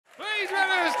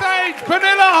great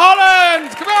Pernilla Holland.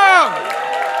 Come on.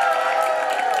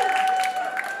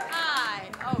 Hi.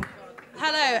 Oh, God.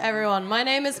 Hello, everyone. My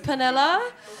name is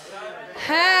Pernilla.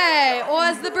 Hey, or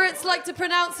as the Brits like to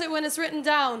pronounce it when it's written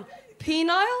down,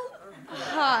 penile?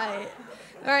 Hi.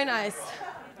 Very nice.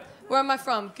 Where am I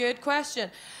from? Good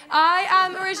question. I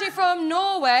am originally from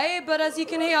Norway, but as you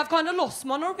can hear, I've kind of lost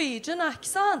my Norwegian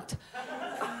accent.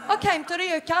 I came to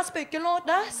the UK speaking like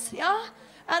this, yeah?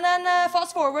 And then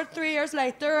fast forward 3 years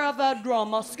later of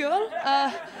drama school,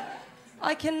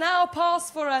 I can now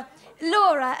pass for a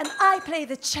Laura and I play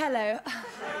the cello.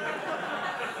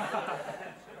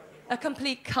 A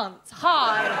complete cunt.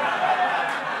 Hi.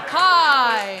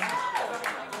 Hi.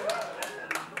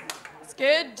 It's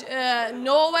good.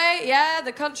 Norway, yeah,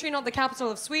 the country, not the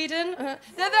capital of Sweden.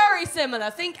 They're very similar.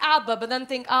 Think ABBA, but then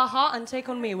think AHA and take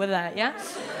on me with that, yeah?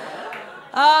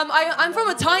 I'm from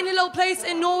a tiny little place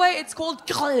in Norway. It's called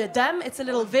Grødem. It's a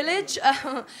little village.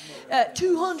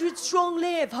 200 strong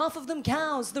live, half of them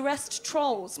cows, the rest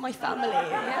trolls, my family.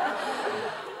 Yeah?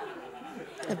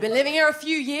 I've been living here a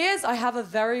few years. I have a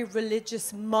very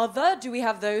religious mother. Do we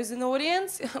have those in the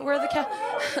audience? Where are the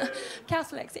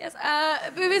Catholics? Yes.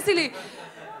 But basically,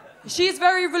 she's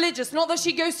very religious. Not that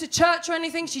she goes to church or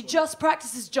anything. She just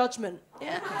practices judgment.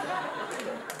 Yeah.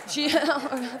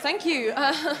 Thank you.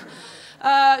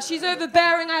 She's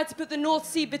overbearing. I had to put the North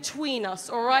Sea between us,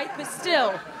 all right? But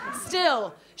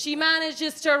still, she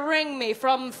manages to ring me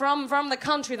from the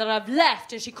country that I've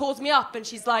left, and she calls me up, and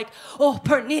she's like, oh,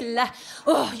 Pernilla,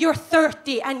 oh, you're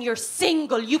 30 and you're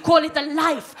single. You call it a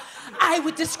life. I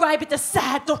would describe it as a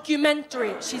sad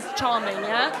documentary. She's charming,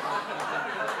 yeah?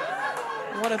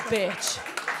 What a bitch.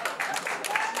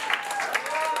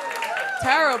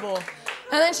 Terrible.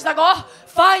 And then she's like, oh,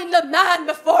 find the man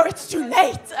before it's too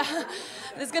late.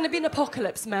 There's going to be an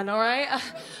apocalypse, man, all right?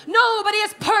 Nobody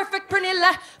is perfect,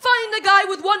 Pernilla. Find a guy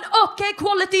with one okay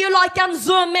quality you like and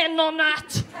zoom in on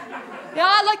that.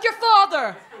 Yeah, like your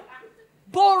father.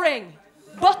 Boring,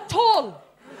 but tall.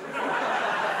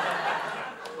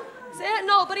 See,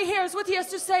 nobody hears what he has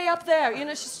to say up there. You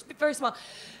know, she's very smart.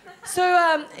 So,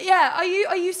 yeah,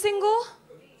 are you single?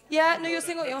 Yeah, no, you're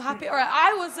single. You're happy? All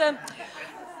right,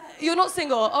 you're not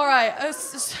single, all right.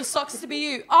 Sucks to be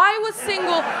you. I was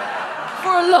single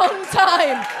for a long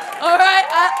time, all right?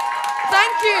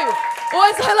 Thank you. Or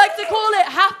as I like to call it,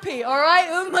 happy, all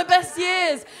right? My best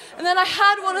years. And then I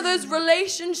had one of those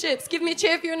relationships. Give me a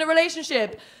cheer if you're in a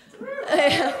relationship.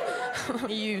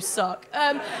 You suck.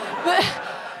 But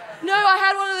no, I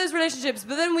had one of those relationships,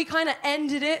 but then we kind of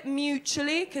ended it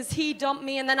mutually because he dumped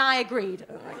me and then I agreed.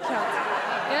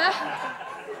 Yeah?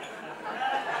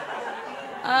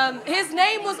 His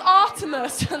name was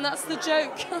Artemis, and that's the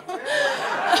joke.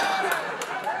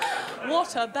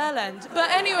 What a bellend. But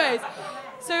anyways,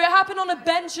 so it happened on a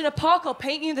bench in a park. I'll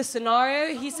paint you the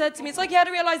scenario. He said to me, it's like he had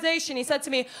a realization. He said to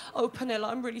me, oh, Pernilla,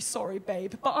 I'm really sorry,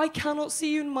 babe, but I cannot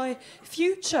see you in my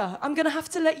future. I'm going to have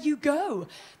to let you go.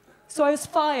 So I was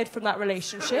fired from that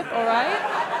relationship, all right?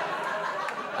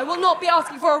 I will not be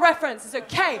asking for a reference. It's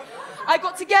okay. I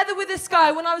got together with this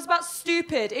guy when I was about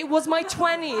stupid. It was my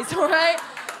 20s, all right?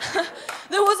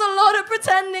 There was a lot of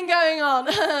pretending going on.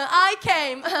 I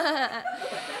came.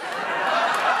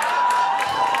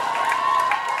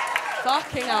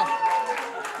 Fucking up.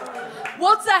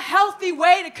 What's a healthy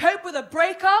way to cope with a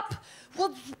breakup?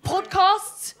 Well,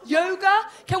 podcasts, yoga.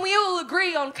 Can we all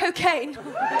agree on cocaine? Now,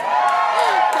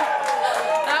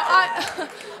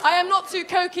 I am not too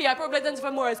cokey. I probably identify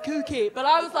more as kooky. But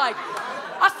I was like,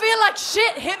 I feel like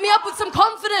shit. Hit me up with some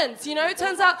confidence, you know? It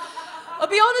turns out, I'll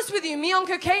be honest with you, me on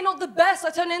cocaine, not the best. I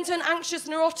turn into an anxious,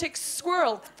 neurotic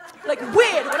squirrel. Like,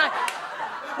 weird.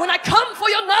 When I come for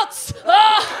your nuts.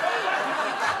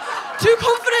 Too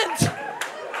confident.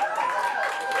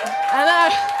 And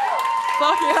then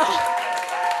fucking hell.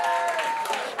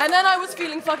 And then I was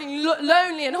feeling fucking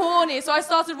lonely and horny, so I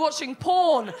started watching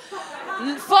porn.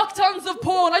 Fuck tons of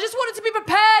porn. I just wanted to be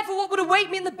prepared for what would await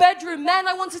me in the bedroom. Men,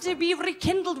 I wanted to be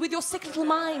rekindled with your sick little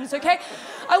minds, okay?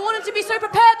 I wanted to be so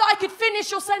prepared that I could finish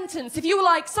your sentence. If you were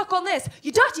like, suck on this,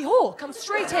 you dirty whore, come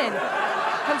straight in.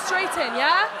 Come straight in,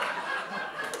 yeah?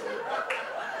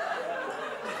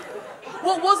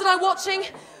 What wasn't I watching?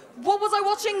 What was I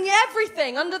watching?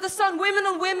 Everything under the sun, women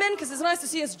on women, because it's nice to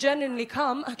see us genuinely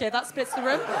come. Okay, that splits the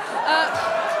room.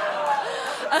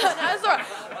 Sorry.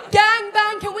 Gang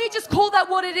bang, can we just call that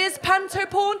what it is? Panto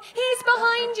porn? He's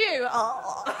behind you.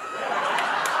 Oh.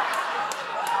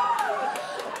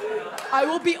 I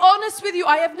will be honest with you,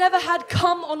 I have never had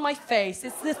cum on my face.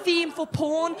 It's the theme for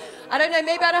porn. I don't know,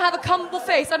 maybe I don't have a cummable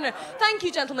face. I don't know. Thank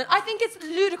you, gentlemen. I think it's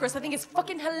ludicrous. I think it's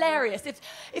fucking hilarious.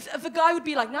 If a guy would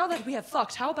be like, now that we have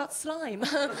fucked, how about slime?